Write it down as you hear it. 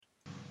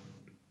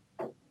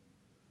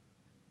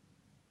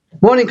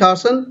Morning,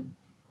 Carsten.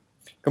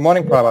 Good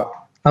morning, Prabhat.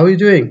 How are you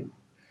doing?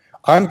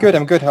 I'm good.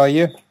 How are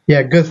you?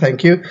 Yeah, good,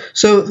 thank you.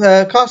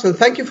 So, Carsten,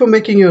 thank you for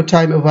making your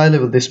time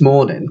available this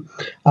morning.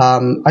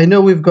 I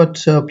know we've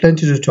got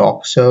plenty to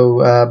talk.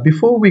 So,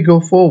 before we go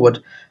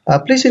forward,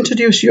 please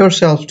introduce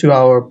yourself to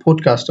our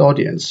podcast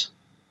audience.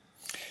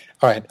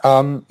 All right.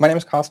 My name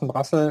is Carsten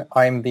Brassel.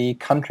 I'm the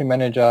country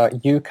manager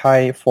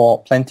UK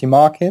for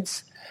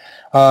Plentymarkets.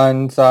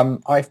 And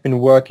I've been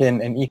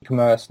working in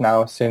e-commerce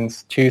now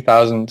since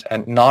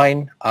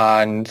 2009.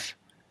 And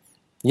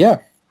yeah,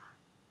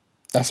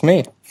 that's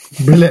me.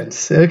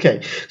 Brilliant.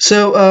 Okay.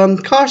 So,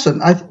 Carsten,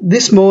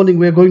 this morning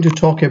we're going to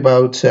talk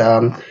about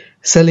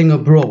selling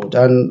abroad.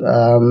 And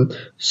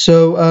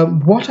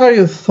what are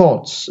your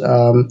thoughts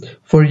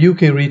for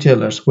UK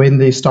retailers when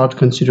they start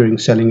considering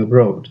selling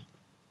abroad?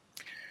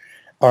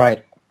 All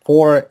right.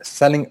 For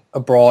selling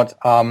abroad,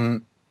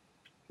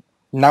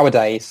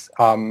 nowadays,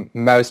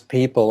 most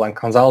people and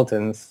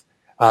consultants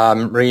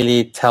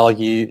really tell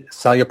you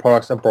sell your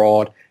products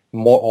abroad,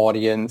 more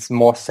audience,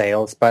 more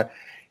sales. But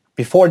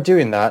before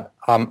doing that,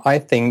 I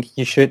think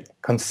you should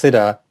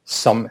consider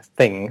some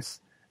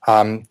things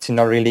to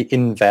not really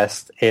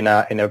invest in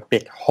a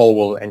big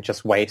hole and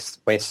just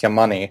waste your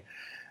money.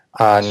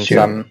 And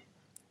Sure.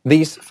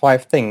 These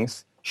 5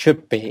 things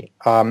should be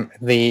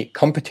the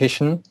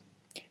competition,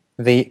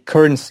 the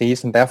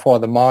currencies and therefore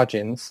the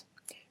margins,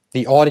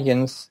 the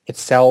audience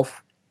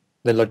itself,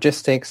 the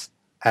logistics,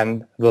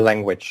 and the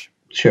language.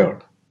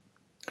 Sure.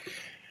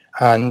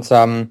 And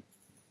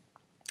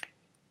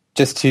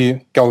just to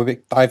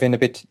dive in a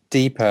bit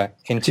deeper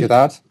into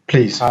that.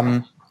 Please.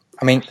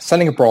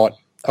 Selling abroad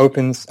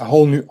opens a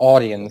whole new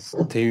audience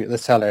to the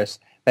sellers.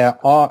 There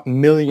are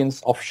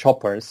millions of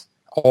shoppers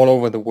all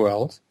over the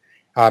world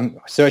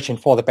searching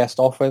for the best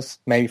offers,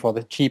 maybe for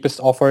the cheapest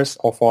offers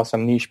or for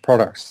some niche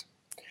products.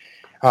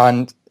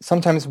 And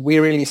sometimes we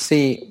really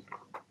see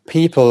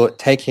people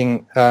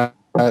taking on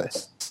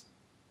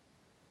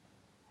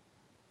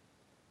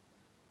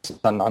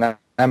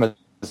Amazon.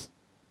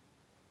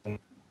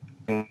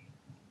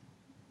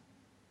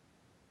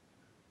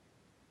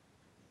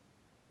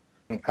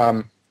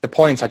 The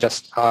points I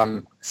just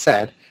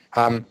said.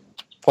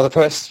 For the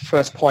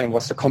first point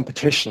was the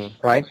competition,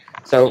 right?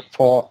 So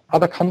for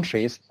other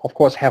countries, of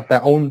course, have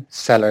their own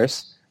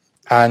sellers,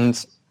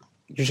 and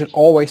you should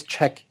always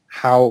check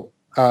how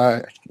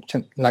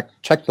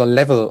check the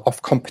level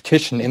of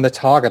competition in the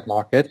target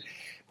market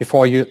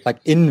before you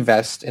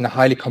invest in a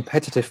highly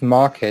competitive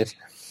market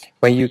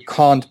where you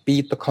can't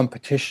beat the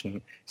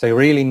competition. So you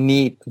really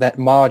need that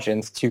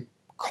margins to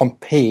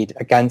compete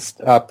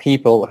against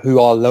people who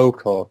are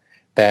local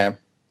there.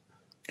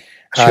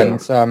 Sure.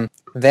 And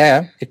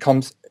there it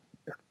comes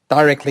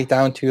directly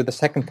down to the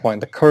second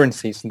point, the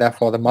currencies and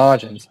therefore the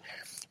margins.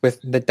 With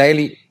the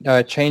daily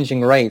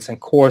changing rates and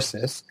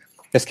courses,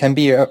 this can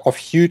be of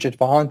huge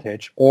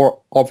advantage or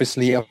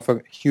obviously of a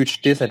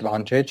huge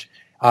disadvantage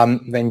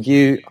when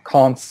you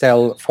can't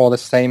sell for the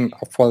same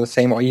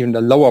or even the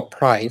lower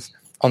price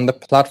on the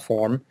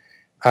platform.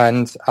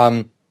 And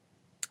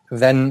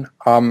then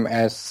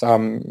as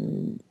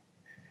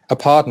a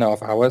partner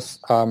of ours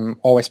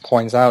always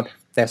points out,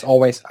 there's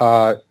always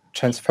a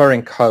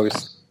transferring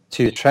cost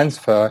to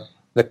transfer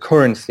the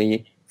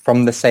currency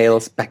from the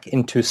sales back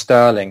into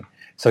sterling.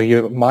 So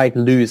you might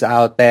lose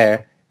out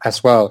there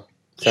as well.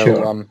 So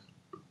Sure.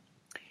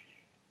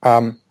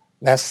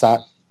 That's that.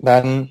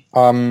 Then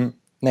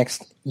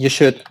next, you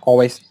should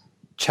always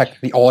check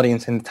the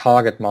audience in the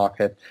target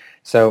market.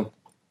 So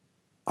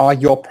are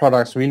your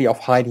products really of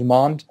high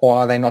demand, or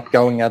are they not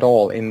going at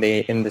all in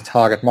the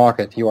target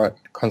market you are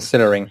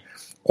considering?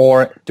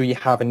 Or do you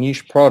have a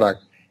niche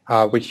product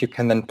which you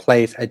can then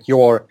place at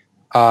your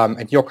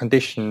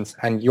conditions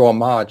and your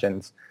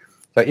margins?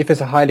 So if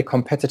it's a highly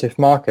competitive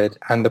market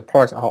and the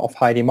products are of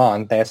high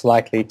demand, there's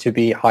likely to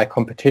be high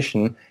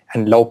competition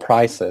and low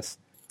prices.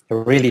 So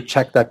really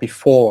check that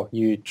before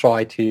you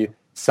try to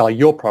sell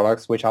your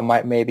products, which are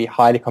maybe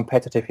highly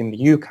competitive in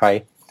the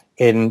UK,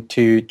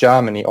 into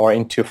Germany or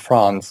into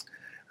France,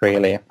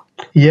 really.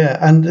 Yeah,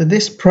 and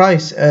this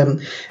price,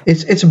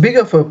 it's a big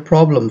of a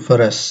problem for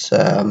us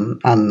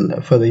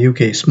and for the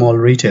UK small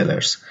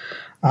retailers,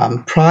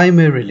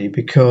 primarily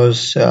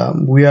because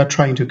we are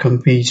trying to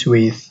compete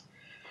with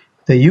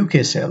the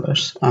UK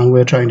sellers, and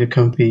we're trying to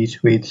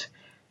compete with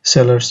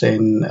sellers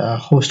in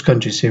host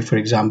countries. Say, for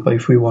example,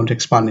 if we want to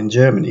expand in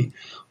Germany,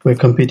 we're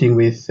competing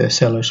with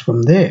sellers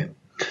from there.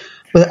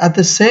 But at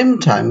the same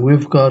time,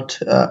 we've got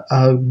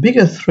a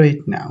bigger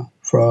threat now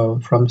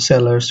from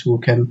sellers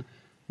who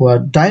are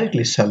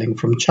directly selling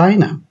from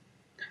China.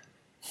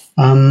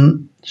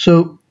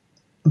 So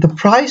the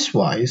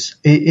price-wise,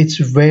 it's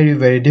very,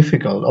 very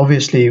difficult.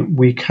 Obviously,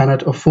 we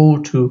cannot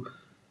afford to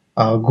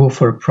go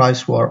for a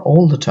price war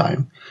all the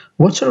time.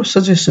 What sort of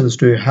suggestions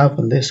do you have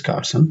on this,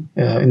 Carsten,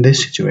 in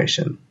this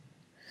situation?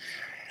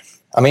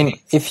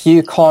 If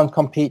you can't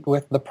compete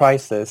with the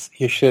prices,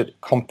 you should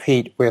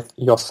compete with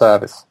your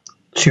service.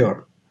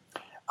 Sure.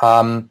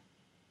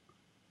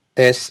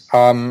 There's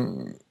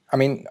I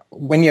mean,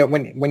 when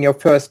you're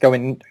first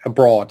going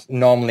abroad,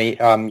 normally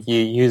you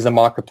use the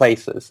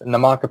marketplaces, and the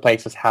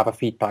marketplaces have a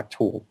feedback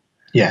tool.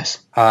 Yes.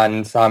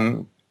 And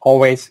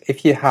always,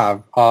 if you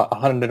have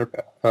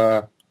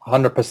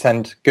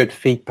 100% good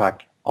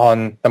feedback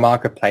on the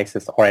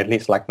marketplaces, or at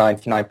least like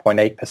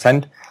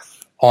 99.8%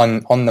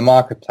 on the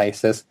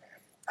marketplaces,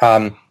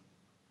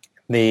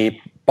 the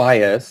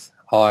buyers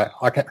are.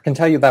 I can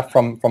tell you that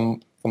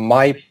from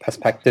my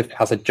perspective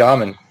as a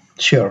German.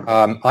 Sure.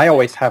 I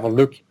always have a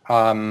look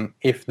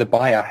if the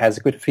buyer has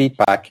good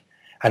feedback,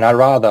 and I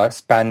rather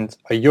spend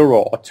 €1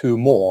 or two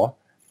more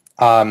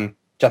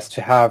just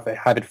to have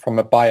it from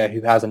a buyer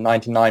who has a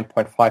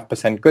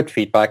 99.5% good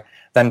feedback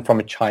than from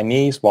a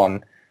Chinese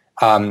one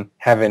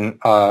having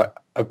a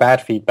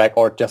bad feedback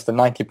or just a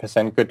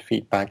 90% good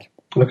feedback.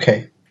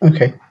 Okay.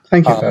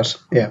 Thank you,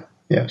 Carsten.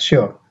 Yeah,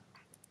 sure.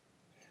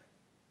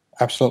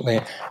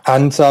 Absolutely.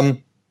 And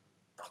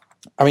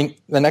I mean,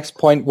 the next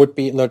point would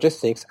be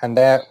logistics, and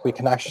there we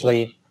can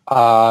actually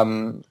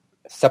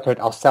separate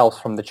ourselves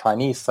from the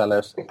Chinese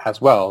sellers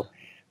as well,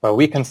 where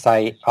we can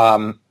say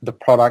the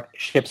product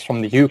ships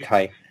from the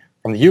UK.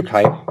 From the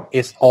UK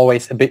is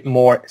always a bit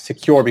more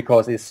secure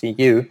because it's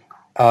EU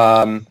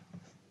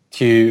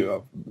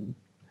to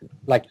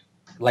like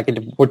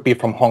it would be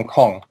from Hong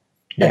Kong.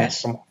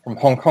 Yes. From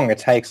Hong Kong, it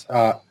takes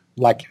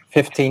like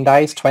 15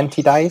 days,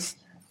 20 days.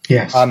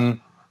 Yes.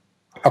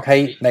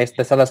 Okay,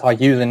 the sellers are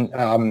using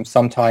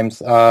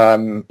sometimes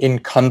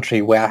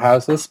in-country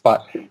warehouses,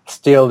 but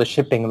still the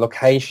shipping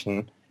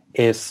location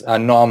is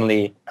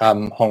normally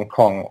Hong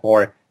Kong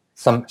or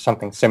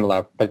something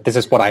similar. But this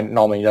is what I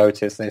normally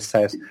notice. It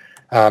says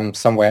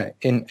somewhere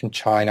in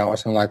China or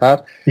something like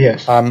that.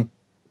 Yes.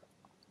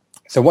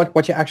 So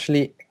what you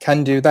actually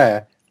can do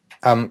there,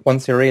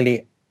 once you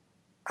really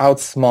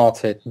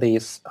outsmarted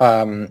these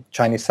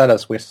Chinese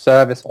sellers with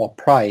service or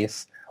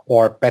price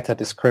or better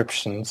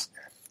descriptions,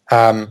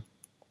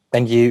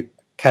 then you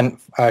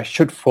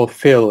should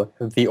fulfill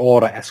the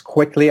order as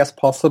quickly as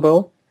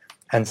possible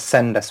and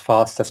send as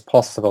fast as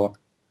possible.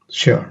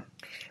 Sure.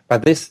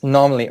 But this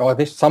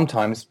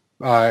sometimes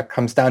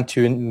comes down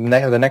to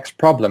the next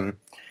problem.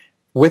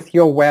 With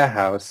your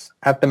warehouse,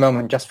 at the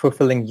moment, just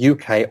fulfilling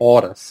UK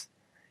orders,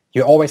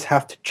 you always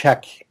have to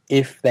check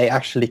if they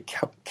actually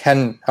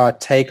can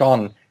take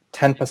on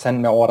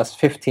 10% more orders,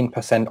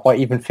 15%, or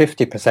even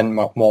 50%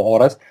 more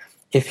orders.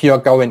 If you're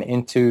going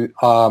into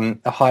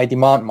a high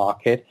demand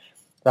market,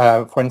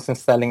 for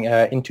instance, selling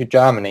into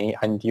Germany,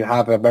 and you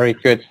have a very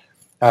good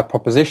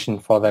proposition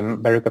for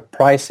them, very good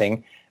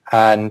pricing,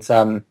 and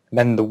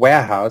then the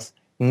warehouse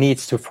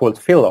needs to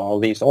fulfill all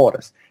these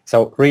orders.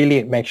 So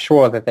really make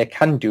sure that they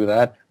can do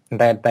that, and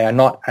that they are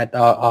not at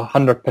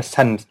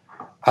 100%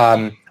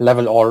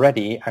 level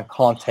already and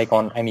can't take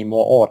on any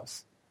more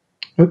orders.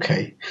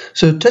 Okay.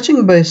 So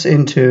touching base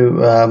into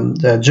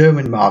the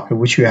German market,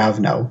 which you have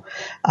now,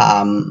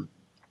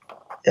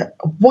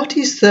 what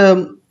is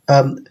the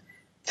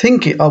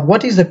thinking?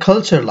 What is the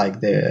culture like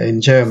there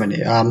in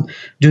Germany?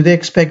 Do they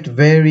expect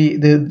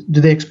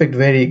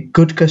very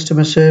good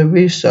customer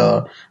service,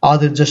 or are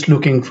they just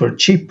looking for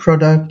cheap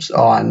products?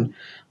 And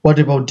what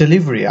about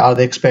delivery? Are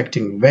they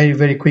expecting very,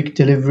 very quick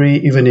delivery,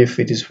 even if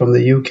it is from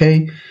the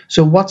UK?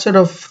 So what sort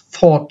of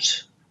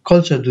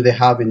culture do they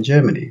have in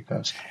Germany?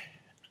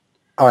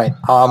 All right.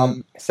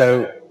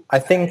 So I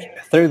think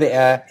through the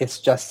air, it's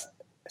just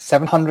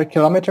 700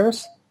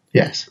 kilometers.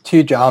 Yes.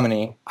 To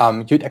Germany.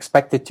 You'd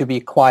expect it to be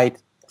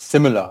quite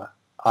similar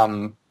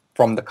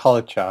from the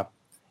culture.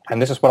 And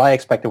this is what I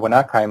expected when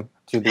I came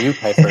to the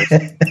UK first.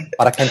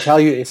 But I can tell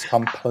you it's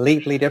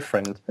completely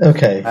different.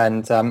 Okay.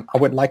 And I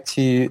would like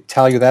to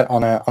tell you that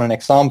on an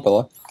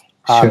example.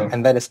 Sure.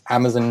 And that is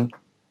Amazon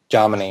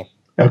Germany.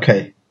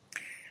 Okay.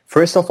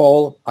 First of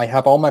all, I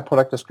have all my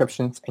product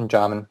descriptions in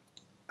German.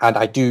 And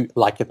I do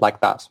like it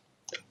like that.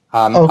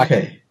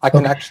 Okay. I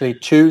can actually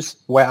choose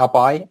where I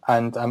buy,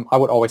 and I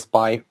would always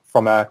buy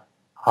from a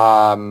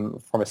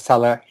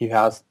seller who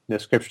has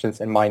descriptions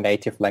in my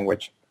native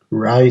language.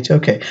 Right.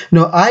 Okay.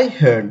 No, I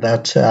heard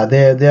that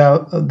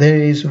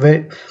there is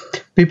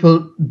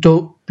people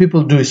do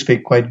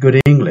speak quite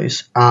good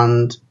English,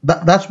 and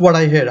that's what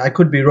I heard. I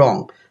could be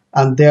wrong,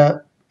 and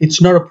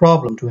it's not a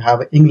problem to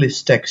have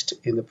English text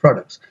in the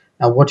products.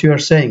 Now, what you are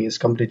saying is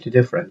completely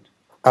different.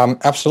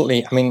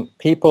 Absolutely. I mean,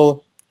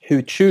 people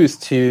who choose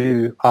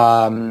to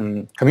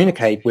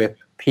communicate with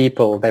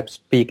people that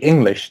speak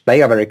English,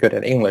 they are very good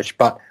at English.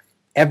 But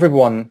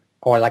everyone,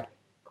 or like,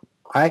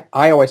 I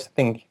always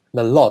think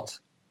the lot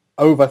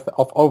over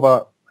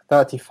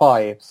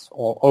 35s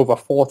or over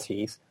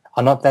 40s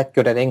are not that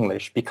good at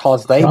English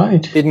because they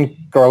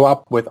didn't grow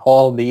up with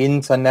all the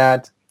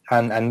internet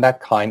and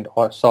that kind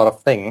of sort of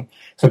thing.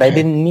 So they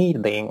didn't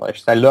need the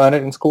English. They learned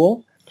it in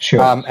school,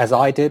 as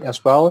I did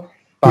as well.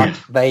 But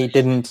they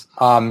didn't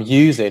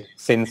use it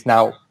since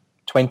now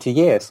 20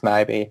 years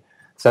maybe.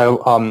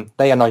 So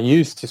they are not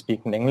used to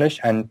speaking English,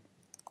 and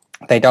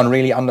they don't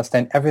really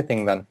understand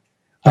everything then.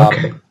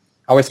 I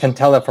always can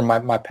tell that from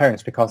my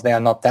parents because they are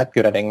not that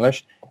good at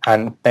English,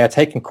 and they are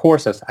taking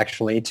courses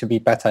actually to be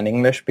better in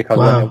English because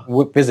when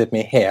they visit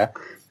me here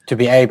to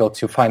be able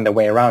to find their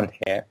way around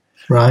here.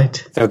 Right.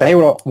 So they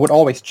would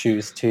always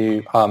choose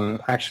to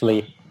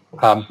actually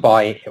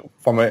buy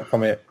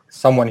from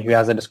someone who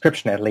has a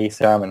description at least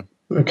German.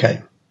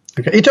 Okay.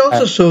 It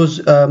also shows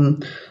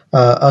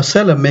a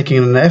seller making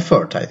an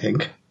effort, I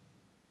think.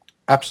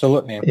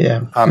 Absolutely.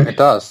 Yeah. It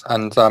does.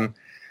 And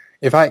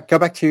if I go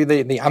back to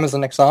the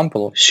Amazon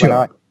example,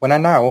 sure. when I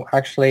now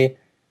actually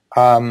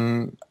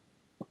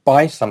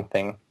buy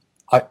something,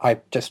 I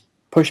just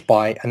push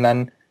buy, and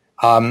then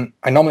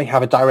I normally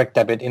have a direct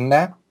debit in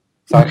there.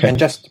 So I can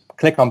just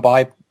click on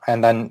buy,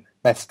 and then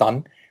that's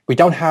done. We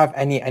don't have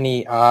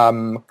any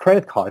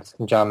credit cards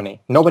in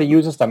Germany. Nobody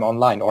uses them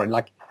online, or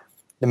like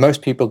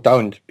most people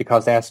don't,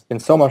 because there's been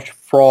so much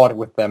fraud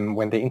with them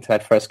when the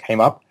internet first came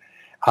up.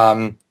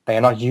 They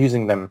are not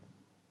using them.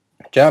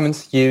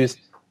 Germans use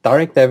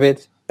direct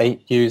debit. They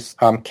use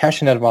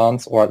cash in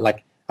advance, or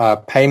like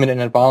payment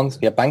in advance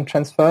via bank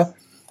transfer,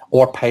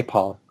 or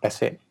PayPal.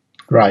 That's it.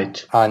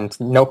 Right. And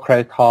no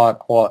credit card,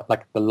 or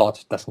like the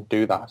lot doesn't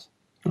do that.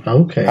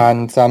 Okay.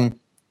 And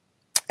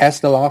as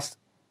the last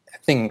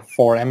thing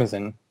for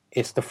Amazon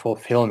is the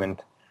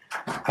fulfillment.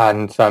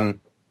 And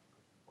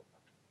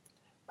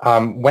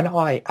when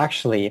I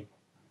actually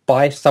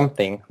buy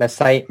something, let's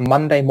say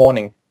Monday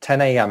morning, 10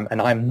 a.m.,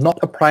 and I'm not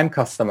a Prime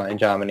customer in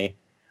Germany,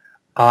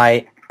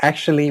 I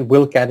actually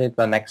will get it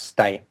the next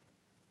day.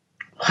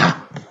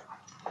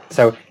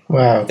 So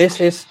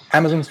this is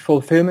Amazon's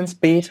fulfillment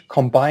speed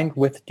combined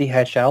with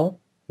DHL.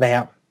 They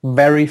are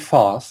very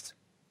fast.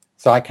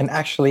 So I can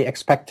actually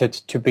expect it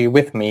to be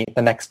with me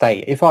the next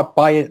day. If I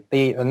buy it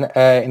in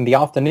the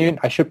afternoon,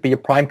 I should be a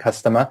Prime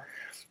customer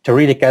to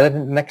really get it the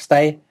next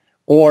day,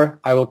 or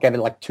I will get it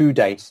like 2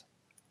 days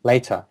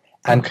later.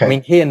 And I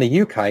mean, here in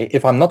the UK,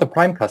 if I'm not a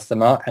Prime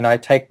customer and I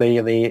take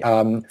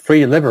the free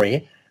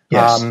delivery,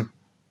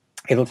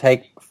 it'll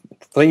take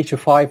 3 to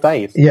 5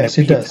 days. Yes,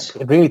 it does.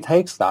 It really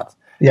takes that.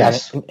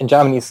 Yes. And in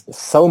Germany, it's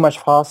so much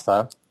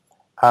faster.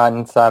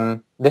 And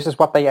this is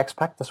what they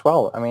expect as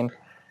well. I mean,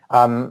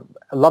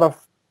 a lot of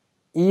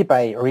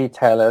eBay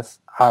retailers,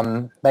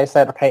 they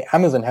said, okay,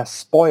 Amazon has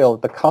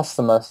spoiled the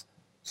customers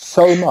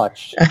so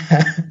much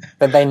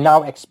that they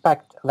now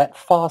expect that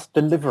fast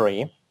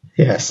delivery.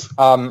 Yes.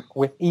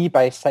 With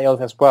eBay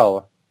sales as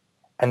well.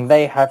 And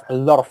they have a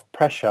lot of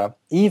pressure.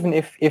 Even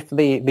if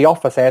the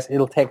offer says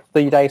it'll take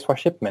 3 days for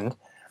shipment,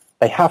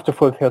 they have to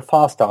fulfill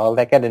faster or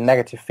they get a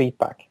negative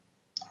feedback.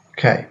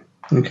 Okay.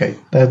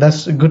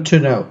 That's good to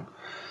know.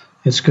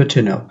 It's good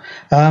to know.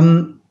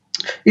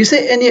 Is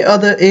there any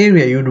other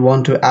area you'd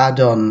want to add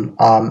on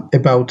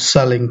about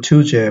selling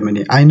to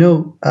Germany? I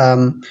know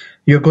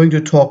you're going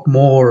to talk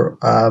more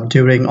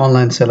during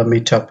Online Seller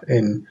Meetup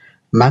in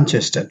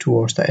Manchester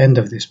towards the end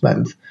of this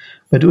month.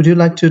 But would you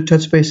like to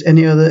touch base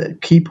any other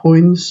key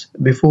points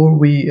before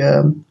we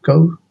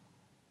go?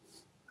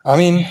 I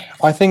mean,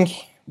 I think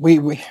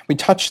we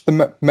touched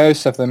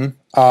most of them.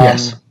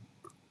 Yes.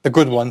 The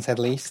good ones, at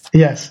least.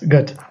 Yes,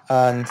 good.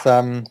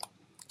 And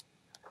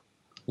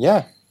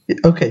yeah.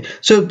 Okay,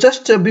 so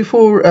just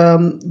before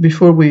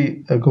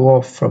we go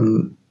off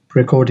from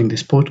recording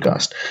this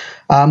podcast,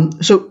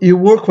 so you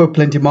work for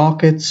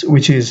Plentymarkets,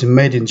 which is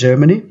made in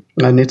Germany,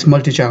 and it's a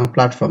multi-channel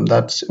platform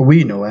that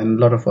we know and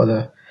a lot of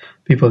other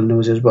people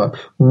knows as well.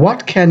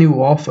 What can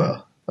you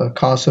offer,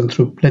 Carsten,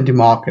 through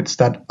Plentymarkets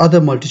that other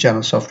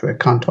multi-channel software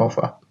can't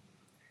offer?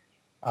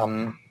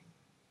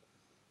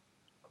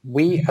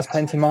 We as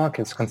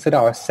Plentymarkets consider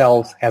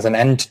ourselves as an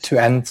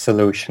end-to-end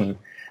solution.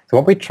 So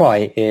what we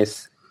try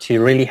is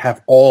to really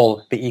have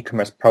all the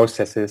e-commerce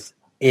processes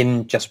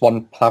in just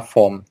one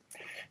platform.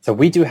 So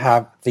we do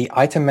have the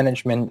item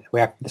management, we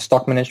have the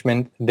stock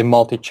management, the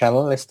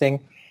multi-channel listing,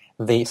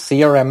 the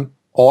CRM,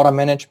 order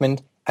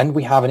management, and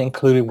we have an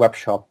included web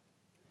shop.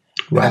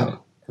 Wow. And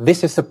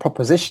this is a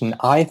proposition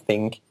I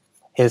think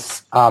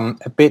is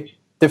a bit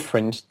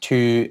different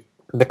to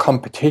the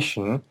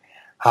competition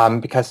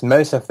because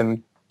most of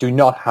them do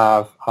not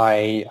have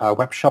a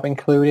web shop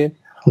included,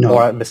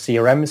 or the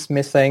CRM is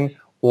missing,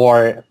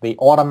 or the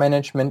order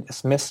management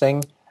is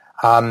missing.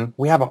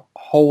 We have a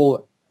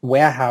whole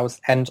warehouse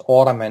and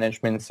order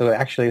management, so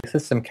actually the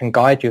system can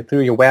guide you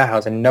through your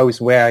warehouse and knows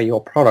where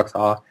your products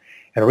are.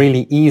 It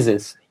really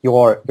eases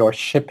your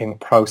shipping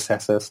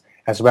processes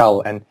as well,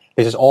 and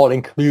this is all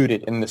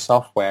included in the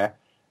software.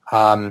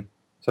 So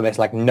there's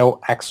like no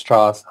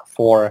extras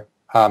for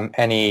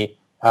any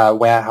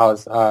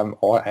warehouse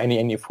or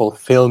any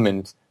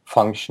fulfillment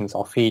functions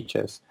or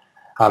features.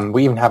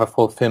 We even have a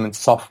fulfillment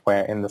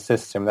software in the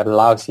system that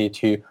allows you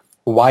to,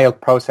 while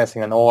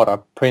processing an order,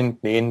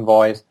 print the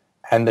invoice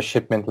and the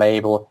shipment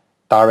label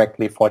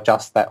directly for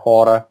just that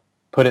order,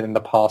 put it in the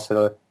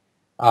parcel,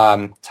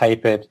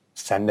 tape it,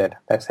 send it.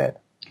 That's it.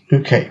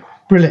 Okay,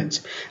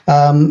 brilliant.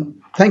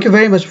 Thank you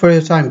very much for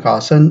your time,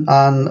 Carsten,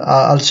 and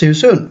I'll see you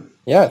soon.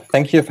 Yeah,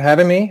 thank you for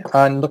having me,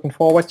 and looking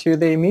forward to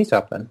the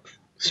meetup then.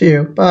 See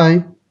you.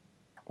 Bye.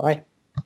 Bye.